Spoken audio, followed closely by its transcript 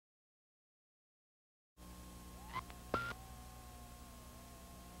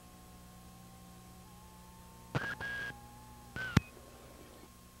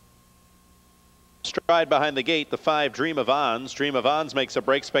stride behind the gate, the 5, Dream of Ons. Dream of Ons makes a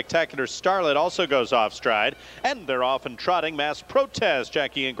break. Spectacular Starlet also goes off stride. And they're off and trotting. Mass Protest.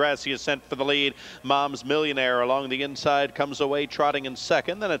 Jackie and Gracia sent for the lead. Mom's Millionaire along the inside comes away trotting in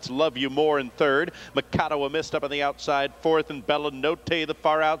second. Then it's Love You More in third. Mikado a mist up on the outside fourth. And Bella Notte the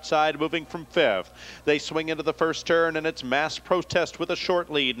far outside moving from fifth. They swing into the first turn and it's Mass Protest with a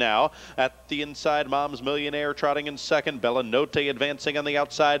short lead now. At the inside, Mom's Millionaire trotting in second. Bella Notte advancing on the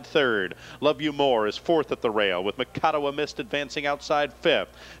outside third. Love You More is fourth at the rail with Mikado a mist advancing outside fifth.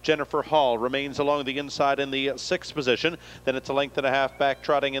 Jennifer Hall remains along the inside in the sixth position. Then it's a length and a half back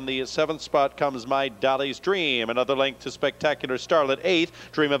trotting in the seventh spot comes My Dolly's Dream. Another length to Spectacular Starlet eighth.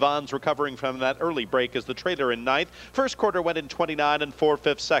 Dream of Ons recovering from that early break as the trailer in ninth. First quarter went in 29 and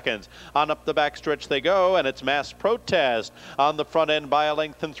 4/5 seconds. On up the backstretch they go and it's Mass Protest on the front end by a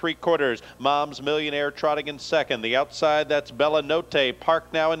length and 3/4. Mom's Millionaire trotting in second. The outside that's Bella Notte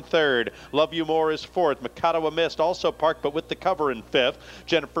parked now in third. Love You More is fourth. Mikado a mist also parked but with the cover in fifth.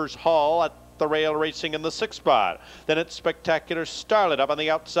 Jennifer's Hall at the rail racing in the sixth spot. Then it's Spectacular Starlet up on the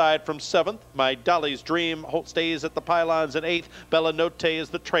outside from seventh. My Dolly's Dream stays at the pylons in eighth. Bella Notte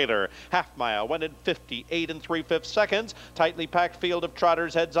is the trailer. Half mile went in 58 and 3/5 seconds. Tightly packed field of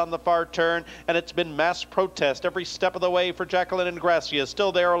trotters heads on the far turn, and it's been Mass Protest every step of the way for Jacqueline and Gracia.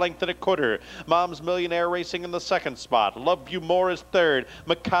 Still there a length and a quarter. Mom's Millionaire racing in the second spot. Love You More is third.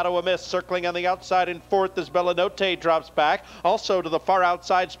 Mikado a mist circling on the outside in fourth as Bella Notte drops back. Also to the far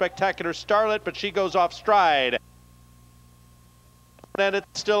outside, Spectacular Starlet, but she goes off stride. And it's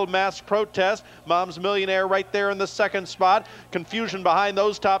still Mass Protest. Mom's Millionaire right there in the second spot. Confusion behind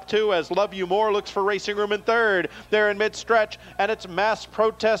those top two as Love You More looks for racing room in third. They're in mid-stretch, and it's Mass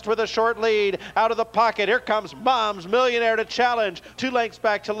Protest with a short lead. Out of the pocket, here comes Mom's Millionaire to challenge. 2 lengths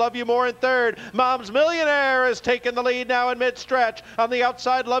back to Love You More in third. Mom's Millionaire is taking the lead now in mid-stretch. On the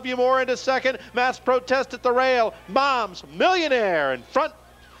outside, Love You More into second. Mass Protest at the rail. Mom's Millionaire in front.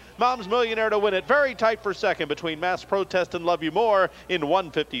 Mom's Millionaire to win it. Very tight for second between Mass Protest and Love You More in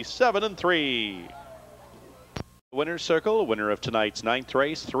 1:57 and 3. Winner's Circle, winner of tonight's 9th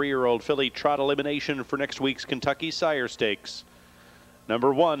race, 3-year-old filly Trot Elimination for next week's Kentucky Sire Stakes.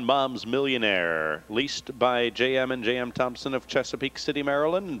 Number 1, Mom's Millionaire, leased by J.M. and J.M. Thompson of Chesapeake City,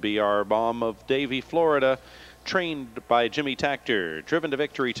 Maryland, and B.R. Baum of Davie, Florida, trained by Jimmy Takter, driven to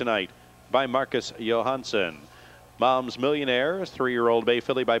victory tonight by Marcus Johansson. Mom's Millionaire, 3-year-old bay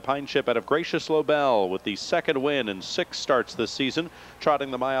filly by Pine Ship out of Gracious Lobel with the second win in 6 starts this season, trotting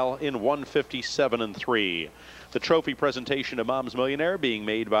the mile in 1:57 and 3. The trophy presentation of Mom's Millionaire being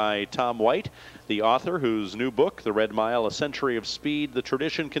made by Tom White, the author whose new book, The Red Mile, A Century of Speed, The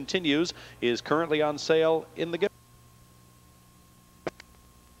Tradition Continues, is currently on sale in the gift.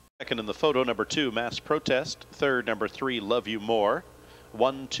 Second in the photo, number 2, Mass Protest. Third, number 3, Love You More.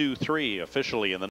 1, 2, 3 officially in the